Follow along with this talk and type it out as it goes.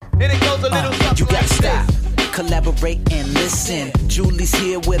And it goes a little something You gotta like stop, this. collaborate and listen. Julie's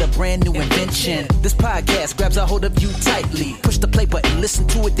here with a brand new invention. This podcast grabs a hold of you tightly. Push the play button, listen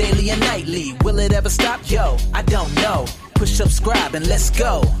to it daily and nightly. Will it ever stop? Yo, I don't know. Push subscribe and let's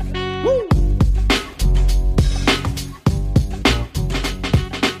go. Woo!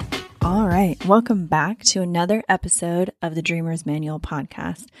 All right, welcome back to another episode of the Dreamer's Manual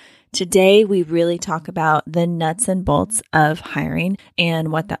podcast. Today, we really talk about the nuts and bolts of hiring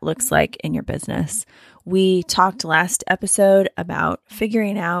and what that looks like in your business. We talked last episode about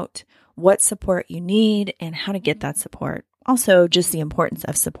figuring out what support you need and how to get that support. Also, just the importance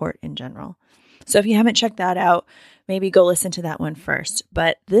of support in general. So if you haven't checked that out, maybe go listen to that one first.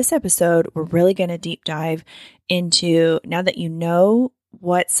 But this episode, we're really going to deep dive into, now that you know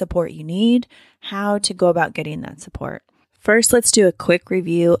what support you need, how to go about getting that support. First, let's do a quick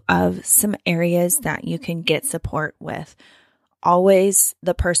review of some areas that you can get support with. Always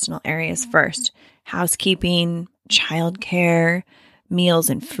the personal areas first: housekeeping, childcare, meals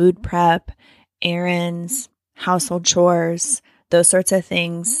and food prep, errands, household chores, those sorts of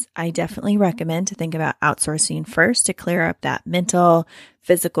things. I definitely recommend to think about outsourcing first to clear up that mental,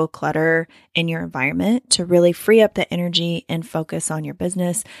 physical clutter in your environment to really free up the energy and focus on your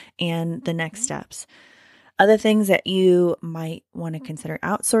business and the next steps. Other things that you might want to consider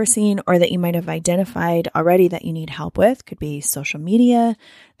outsourcing or that you might have identified already that you need help with could be social media.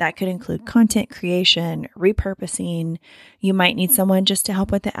 That could include content creation, repurposing. You might need someone just to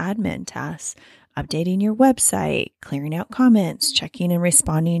help with the admin tasks, updating your website, clearing out comments, checking and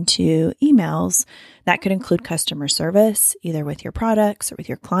responding to emails. That could include customer service, either with your products or with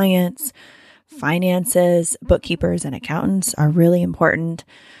your clients. Finances, bookkeepers, and accountants are really important.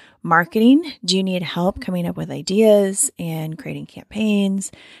 Marketing. Do you need help coming up with ideas and creating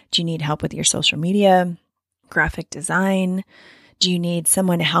campaigns? Do you need help with your social media? Graphic design? Do you need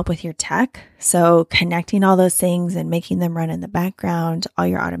someone to help with your tech? So connecting all those things and making them run in the background, all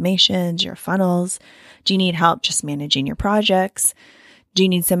your automations, your funnels. Do you need help just managing your projects? Do you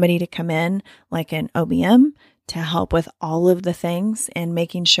need somebody to come in like an OBM to help with all of the things and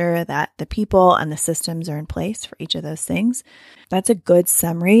making sure that the people and the systems are in place for each of those things? That's a good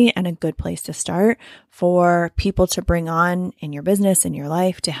summary and a good place to start for people to bring on in your business and your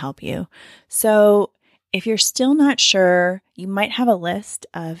life to help you. So if you're still not sure, you might have a list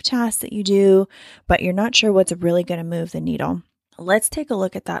of tasks that you do, but you're not sure what's really going to move the needle. Let's take a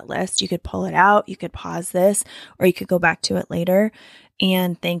look at that list. You could pull it out, you could pause this, or you could go back to it later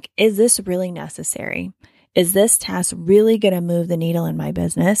and think, is this really necessary? Is this task really going to move the needle in my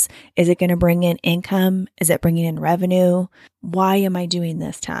business? Is it going to bring in income? Is it bringing in revenue? Why am I doing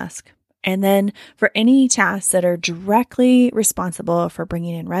this task? And then for any tasks that are directly responsible for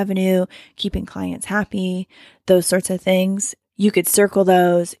bringing in revenue, keeping clients happy, those sorts of things, you could circle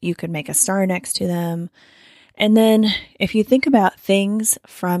those. You could make a star next to them. And then if you think about things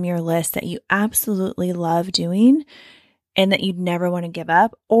from your list that you absolutely love doing and that you'd never want to give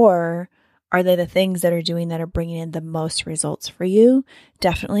up, or are they the things that are bringing in the most results for you?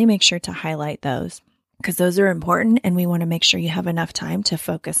 Definitely make sure to highlight those because those are important and we want to make sure you have enough time to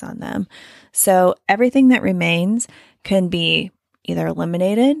focus on them. So everything that remains can be either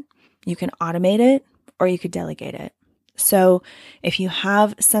eliminated, you can automate it, or you could delegate it. So if you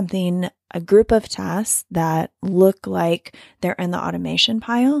have something, a group of tasks that look like they're in the automation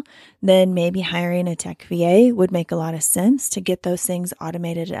pile, then maybe hiring a tech VA would make a lot of sense to get those things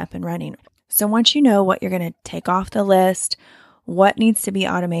automated and up and running. So once you know what you're going to take off the list, what needs to be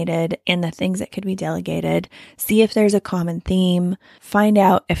automated, and the things that could be delegated, see if there's a common theme, find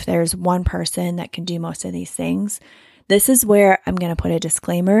out if there's one person that can do most of these things. This is where I'm going to put a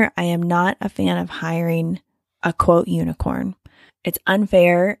disclaimer. I am not a fan of hiring a quote unicorn. It's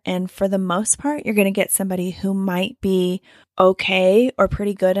unfair. And for the most part, you're going to get somebody who might be okay or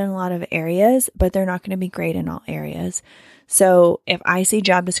pretty good in a lot of areas, but they're not going to be great in all areas. So if I see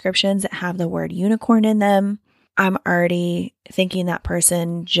job descriptions that have the word unicorn in them, I'm already thinking that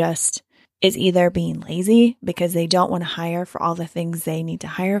person just is either being lazy because they don't want to hire for all the things they need to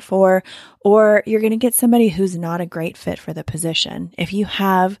hire for, or you're going to get somebody who's not a great fit for the position. If you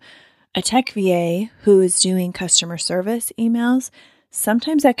have a tech VA who is doing customer service emails,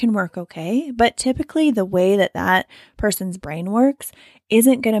 sometimes that can work okay, but typically the way that that person's brain works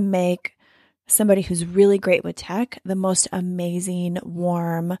isn't going to make somebody who's really great with tech the most amazing,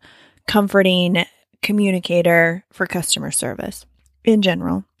 warm, comforting communicator for customer service in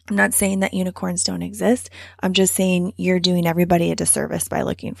general. I'm not saying that unicorns don't exist. I'm just saying you're doing everybody a disservice by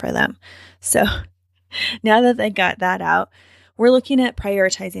looking for them. So now that they got that out, we're looking at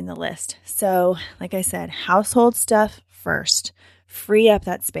prioritizing the list. So like I said, household stuff first. free up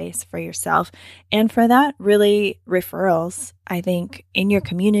that space for yourself. And for that, really referrals. I think in your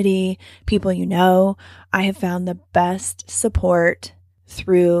community, people you know, I have found the best support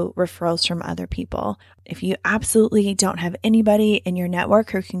through referrals from other people. If you absolutely don't have anybody in your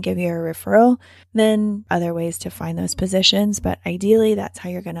network who can give you a referral, then other ways to find those positions. But ideally, that's how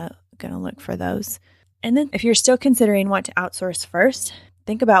you're gonna look for those. And then if you're still considering what to outsource first,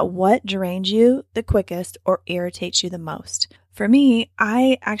 think about what drains you the quickest or irritates you the most. For me,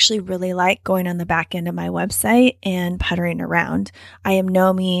 I actually really like going on the back end of my website and puttering around. I am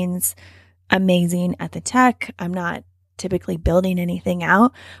no means amazing at the tech. I'm not typically building anything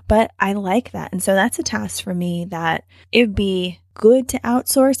out, but I like that. And so that's a task for me that it would be good to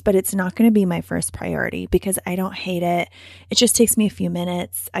outsource, but it's not going to be my first priority because I don't hate it. It just takes me a few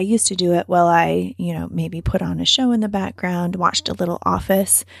minutes. I used to do it while I, maybe put on a show in the background, watched a little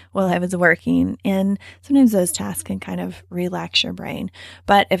Office while I was working. And sometimes those tasks can kind of relax your brain.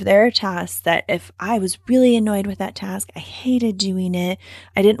 But if there are tasks that if I was really annoyed with that task, I hated doing it,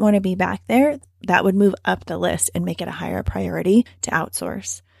 I didn't want to be back there, that would move up the list and make it a higher priority to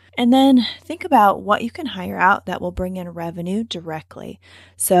outsource. And then think about what you can hire out that will bring in revenue directly.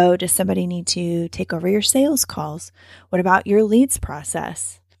 So does somebody need to take over your sales calls? What about your leads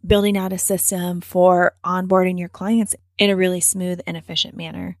process? Building out a system for onboarding your clients in a really smooth and efficient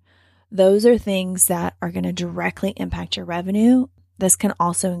manner. Those are things that are going to directly impact your revenue. This can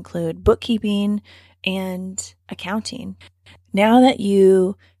also include bookkeeping and accounting. Now that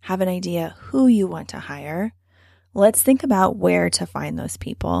you have an idea who you want to hire, let's think about where to find those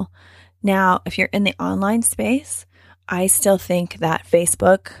people. Now, if you're in the online space, I still think that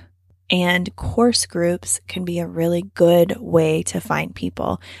Facebook and course groups can be a really good way to find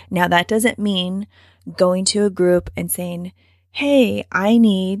people. Now, that doesn't mean going to a group and saying, hey, I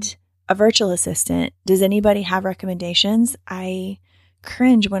need a virtual assistant. Does anybody have recommendations? I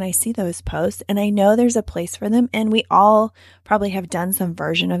cringe when I see those posts, and I know there's a place for them, and we all probably have done some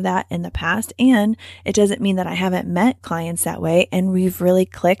version of that in the past, and it doesn't mean that I haven't met clients that way and we've really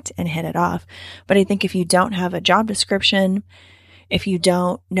clicked and hit it off. But I think if you don't have a job description, if you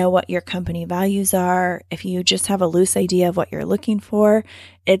don't know what your company values are, if you just have a loose idea of what you're looking for,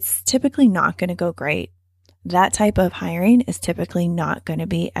 it's typically not going to go great. That type of hiring is typically not going to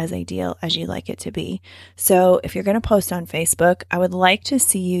be as ideal as you like it to be. So if you're going to post on Facebook, I would like to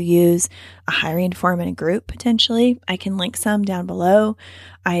see you use a hiring form in a group potentially. I can link some down below.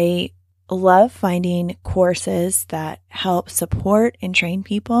 I love finding courses that help support and train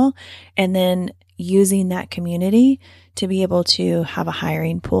people and then using that community to be able to have a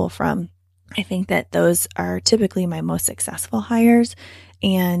hiring pool from. I think that those are typically my most successful hires,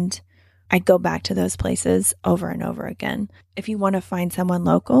 and I go back to those places over and over again. If you want to find someone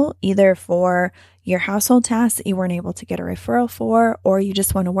local, either for your household tasks that you weren't able to get a referral for, or you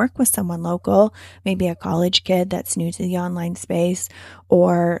just want to work with someone local, maybe a college kid that's new to the online space,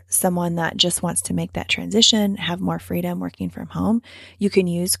 or someone that just wants to make that transition, have more freedom working from home, you can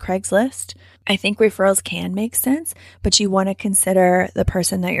use Craigslist. I think referrals can make sense, but you want to consider the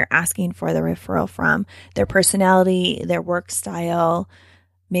person that you're asking for the referral from, their personality, their work style,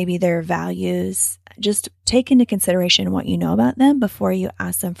 maybe their values. Just take into consideration what you know about them before you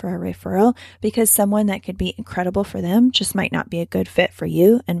ask them for a referral, because someone that could be incredible for them just might not be a good fit for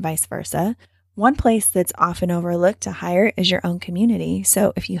you, and vice versa. One place that's often overlooked to hire is your own community.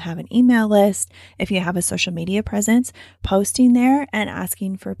 So if you have an email list, if you have a social media presence, posting there and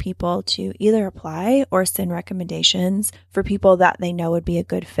asking for people to either apply or send recommendations for people that they know would be a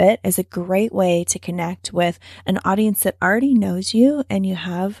good fit is a great way to connect with an audience that already knows you and you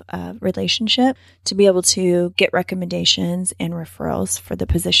have a relationship to be able to get recommendations and referrals for the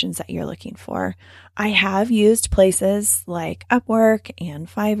positions that you're looking for. I have used places like Upwork and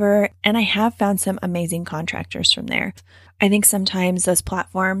Fiverr, and I have found some amazing contractors from there. I think sometimes those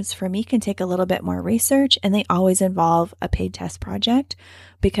platforms for me can take a little bit more research, and they always involve a paid test project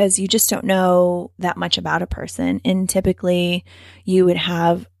because you just don't know that much about a person. And typically you would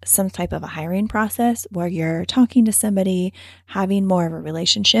have some type of a hiring process where you're talking to somebody, having more of a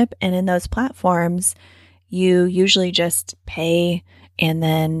relationship. And in those platforms, you usually just pay and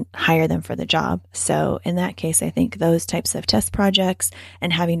then hire them for the job. So in that case, I think those types of test projects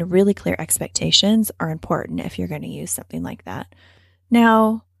and having really clear expectations are important if you're going to use something like that.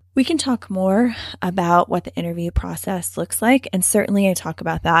 Now, we can talk more about what the interview process looks like, and certainly I talk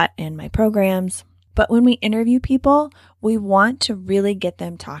about that in my programs. But when we interview people, we want to really get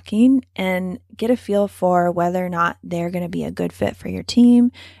them talking and get a feel for whether or not they're going to be a good fit for your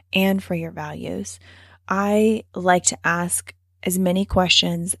team and for your values. I like to ask as many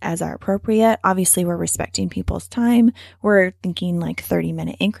questions as are appropriate. Obviously, we're respecting people's time. We're thinking like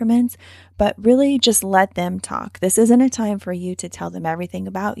 30-minute increments, but really just let them talk. This isn't a time for you to tell them everything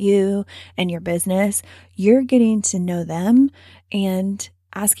about you and your business. You're getting to know them and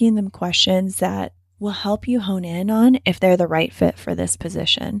asking them questions that will help you hone in on if they're the right fit for this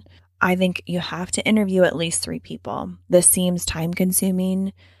position. I think you have to interview at least 3 people. This seems time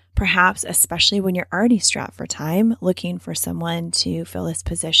consuming, perhaps especially when you're already strapped for time looking for someone to fill this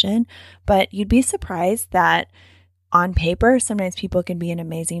position. But you'd be surprised that on paper, sometimes people can be an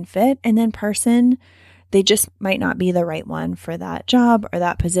amazing fit, and in person, they just might not be the right one for that job or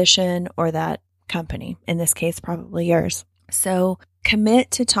that position or that company. In this case, probably yours. So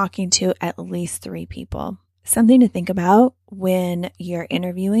commit to talking to at least 3 people. Something to think about when you're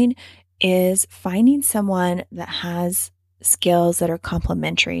interviewing is finding someone that has skills that are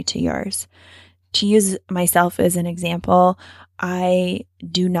complementary to yours. To use myself as an example, I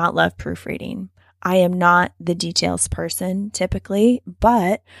do not love proofreading. I am not the details person typically,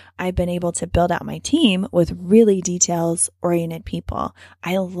 but I've been able to build out my team with really details-oriented people.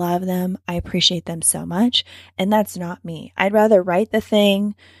 I love them. I appreciate them so much. And that's not me. I'd rather write the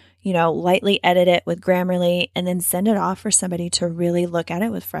thing, lightly edit it with Grammarly, and then send it off for somebody to really look at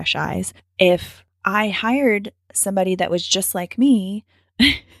it with fresh eyes. If I hired somebody that was just like me,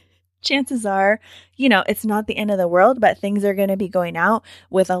 chances are, it's not the end of the world, but things are going to be going out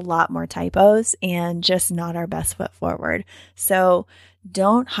with a lot more typos and just not our best foot forward. So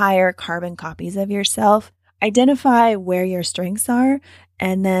don't hire carbon copies of yourself. Identify where your strengths are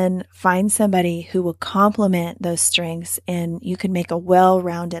and then find somebody who will complement those strengths, and you can make a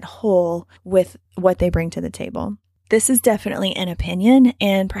well-rounded whole with what they bring to the table. This is definitely an opinion,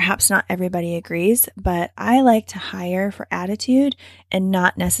 and perhaps not everybody agrees, but I like to hire for attitude and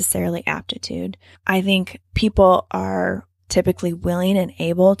not necessarily aptitude. I think people are typically willing and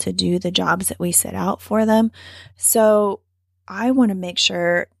able to do the jobs that we set out for them. So I want to make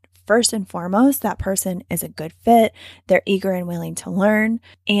sure, first and foremost, that person is a good fit, they're eager and willing to learn,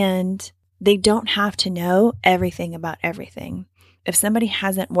 and they don't have to know everything about everything. If somebody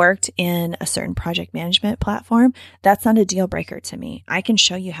hasn't worked in a certain project management platform, that's not a deal breaker to me. I can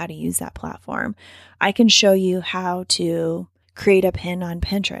show you how to use that platform. I can show you how to create a pin on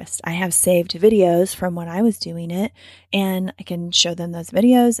Pinterest. I have saved videos from when I was doing it, and I can show them those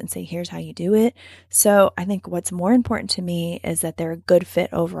videos and say, here's how you do it. So I think what's more important to me is that they're a good fit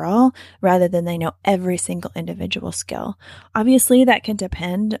overall rather than they know every single individual skill. Obviously, that can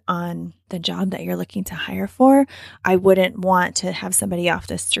depend on the job that you're looking to hire for. I wouldn't want to have somebody off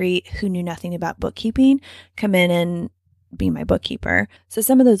the street who knew nothing about bookkeeping come in and be my bookkeeper. So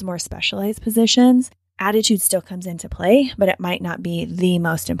some of those more specialized positions, attitude still comes into play, but it might not be the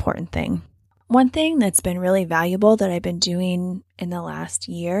most important thing. One thing that's been really valuable that I've been doing in the last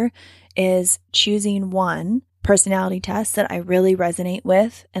year is choosing one personality test that I really resonate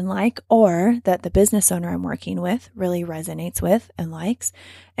with and like, or that the business owner I'm working with really resonates with and likes,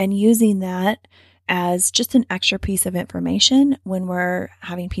 and using that as just an extra piece of information when we're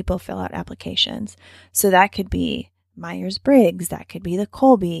having people fill out applications. So that could be Myers-Briggs, that could be the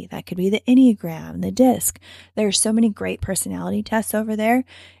Colby, that could be the Enneagram, the DISC. There are so many great personality tests over there.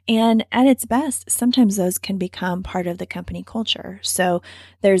 And at its best, sometimes those can become part of the company culture. So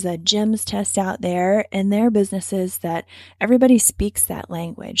there's a GEMS test out there, and there are businesses that everybody speaks that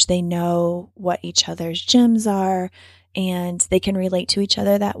language. They know what each other's GEMS are, and they can relate to each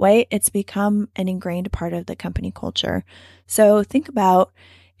other that way. It's become an ingrained part of the company culture. So think about,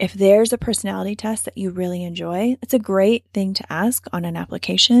 if there's a personality test that you really enjoy, it's a great thing to ask on an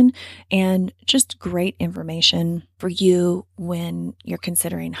application and just great information for you when you're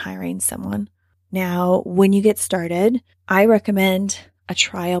considering hiring someone. Now, when you get started, I recommend a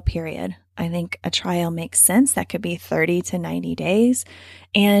trial period. I think a trial makes sense. That could be 30 to 90 days.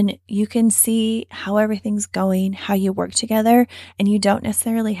 And you can see how everything's going, how you work together, and you don't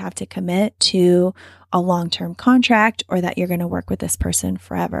necessarily have to commit to a long-term contract or that you're going to work with this person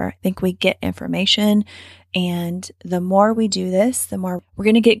forever. I think we get information, and the more we do this, the more we're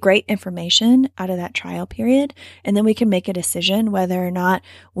going to get great information out of that trial period. And then we can make a decision whether or not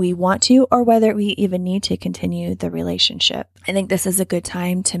we want to or whether we even need to continue the relationship. I think this is a good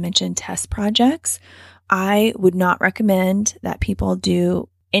time to mention test projects. I would not recommend that people do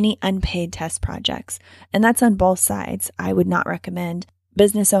any unpaid test projects. And that's on both sides. I would not recommend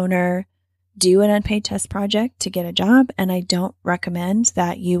business owner do an unpaid test project to get a job. And I don't recommend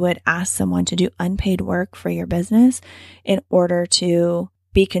that you would ask someone to do unpaid work for your business in order to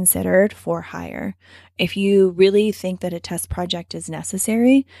be considered for hire. If you really think that a test project is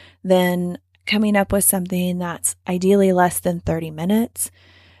necessary, then coming up with something that's ideally less than 30 minutes,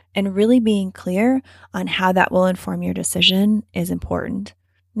 and really being clear on how that will inform your decision is important.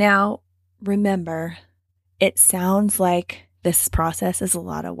 Now, remember, it sounds like this process is a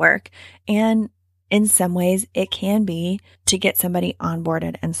lot of work, and in some ways it can be to get somebody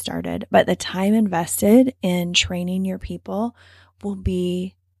onboarded and started, but the time invested in training your people will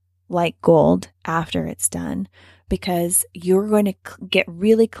be like gold after it's done, because you're going to get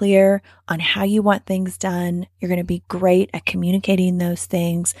really clear on how you want things done. You're going to be great at communicating those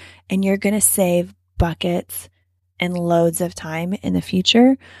things, and you're going to save buckets and loads of time in the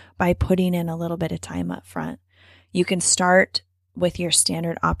future by putting in a little bit of time up front. You can start with your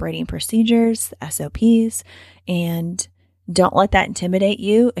standard operating procedures, SOPs, and don't let that intimidate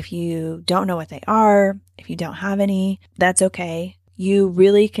you. If you don't know what they are, if you don't have any, that's okay. You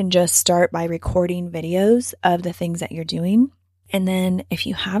really can just start by recording videos of the things that you're doing. And then if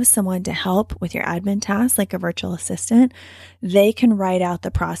you have someone to help with your admin tasks, like a virtual assistant, they can write out the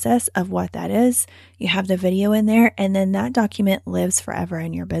process of what that is. You have the video in there, and then that document lives forever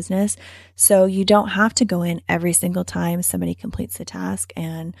in your business. So you don't have to go in every single time somebody completes the task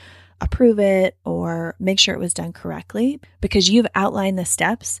and approve it or make sure it was done correctly, because you've outlined the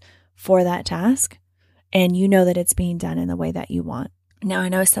steps for that task and you know that it's being done in the way that you want. Now, I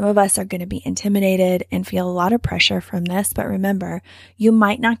know some of us are going to be intimidated and feel a lot of pressure from this, but remember, you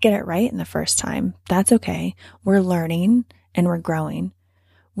might not get it right in the first time. That's okay. We're learning and we're growing.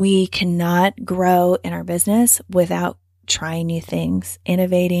 We cannot grow in our business without trying new things,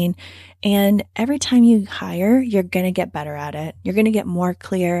 innovating. And every time you hire, you're going to get better at it. You're going to get more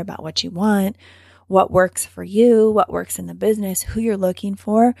clear about what you want, what works for you, what works in the business, who you're looking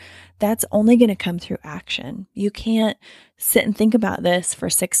for. That's only going to come through action. You can't sit and think about this for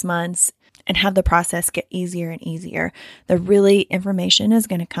 6 months and have the process get easier and easier. The really information is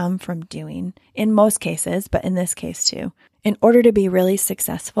going to come from doing in most cases, but in this case too. In order to be really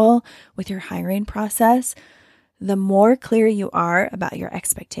successful with your hiring process, the more clear you are about your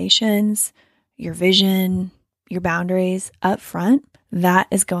expectations, your vision, your boundaries up front, that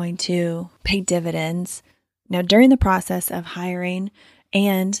is going to pay dividends. Now, during the process of hiring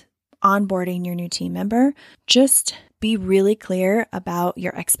and onboarding your new team member, just be really clear about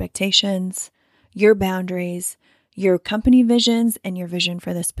your expectations, your boundaries, your company visions, and your vision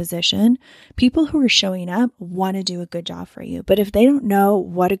for this position. People who are showing up want to do a good job for you. But if they don't know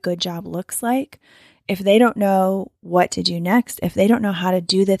what a good job looks like, if they don't know what to do next, if they don't know how to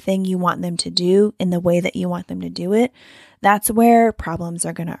do the thing you want them to do in the way that you want them to do it, that's where problems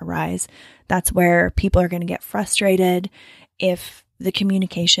are going to arise. That's where people are going to get frustrated. If the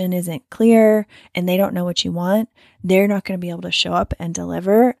communication isn't clear and they don't know what you want, they're not going to be able to show up and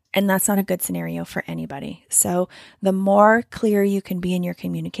deliver. And that's not a good scenario for anybody. So the more clear you can be in your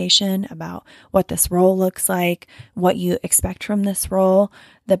communication about what this role looks like, what you expect from this role,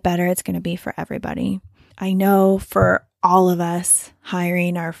 the better it's going to be for everybody. I know for all of us,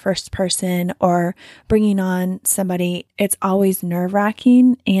 hiring our first person or bringing on somebody, it's always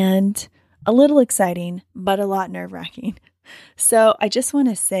nerve-wracking and a little exciting, but a lot nerve-wracking. So I just want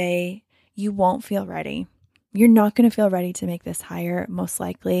to say you won't feel ready. You're not going to feel ready to make this hire, most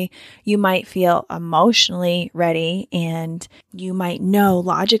likely. You might feel emotionally ready and you might know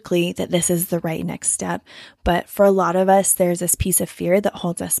logically that this is the right next step. But for a lot of us, there's this piece of fear that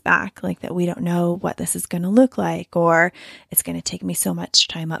holds us back, like that we don't know what this is going to look like, or it's going to take me so much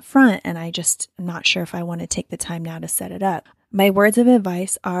time up front and I'm not sure if I want to take the time now to set it up. My words of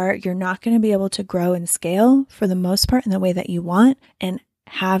advice are you're not going to be able to grow and scale for the most part in the way that you want and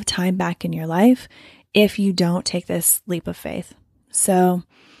have time back in your life if you don't take this leap of faith. So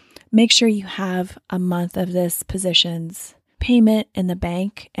make sure you have a month of this position's payment in the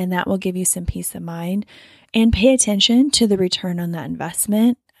bank, and that will give you some peace of mind. And pay attention to the return on that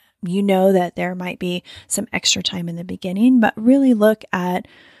investment. You know that there might be some extra time in the beginning, but really look at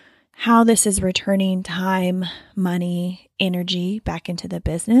how this is returning time, money, energy back into the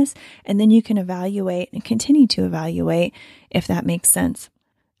business. And then you can evaluate and continue to evaluate if that makes sense.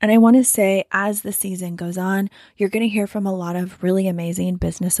 And I want to say, as the season goes on, you're going to hear from a lot of really amazing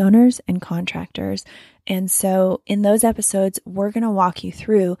business owners and contractors. And so in those episodes, we're going to walk you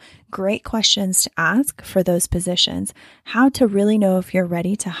through great questions to ask for those positions, how to really know if you're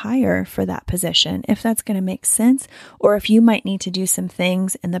ready to hire for that position, if that's going to make sense, or if you might need to do some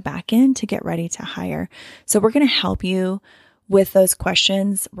things in the back end to get ready to hire. So we're going to help you with those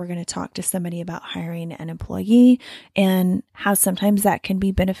questions. We're going to talk to somebody about hiring an employee and how sometimes that can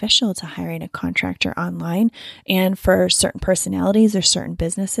be beneficial to hiring a contractor online. And for certain personalities or certain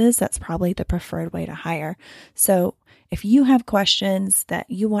businesses, that's probably the preferred way to hire. So If you have questions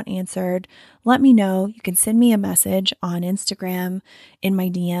that you want answered, let me know. You can send me a message on Instagram in my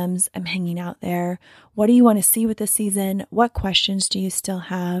DMs. I'm hanging out there. What do you want to see with this season? What questions do you still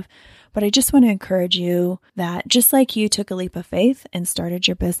have? But I just want to encourage you that just like you took a leap of faith and started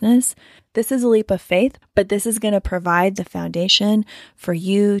your business, this is a leap of faith, but this is going to provide the foundation for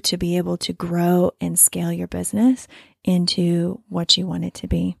you to be able to grow and scale your business into what you want it to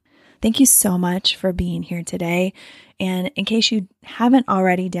be. Thank you so much for being here today. And in case you haven't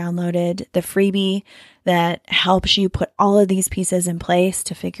already downloaded the freebie that helps you put all of these pieces in place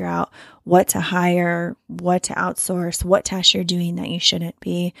to figure out what to hire, what to outsource, what tasks you're doing that you shouldn't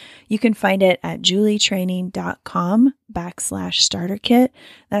be, you can find it at julietraining.com/starter kit.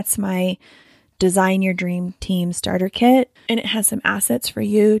 That's my Design Your Dream Team Starter Kit. And it has some assets for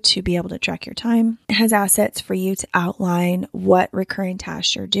you to be able to track your time. It has assets for you to outline what recurring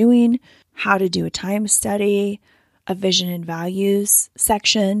tasks you're doing, how to do a time study, a vision and values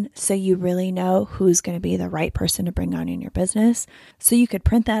section, so you really know who's going to be the right person to bring on in your business. So you could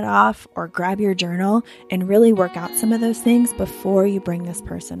print that off or grab your journal and really work out some of those things before you bring this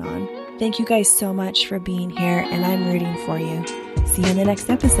person on. Thank you guys so much for being here, and I'm rooting for you. See you in the next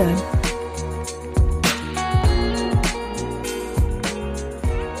episode.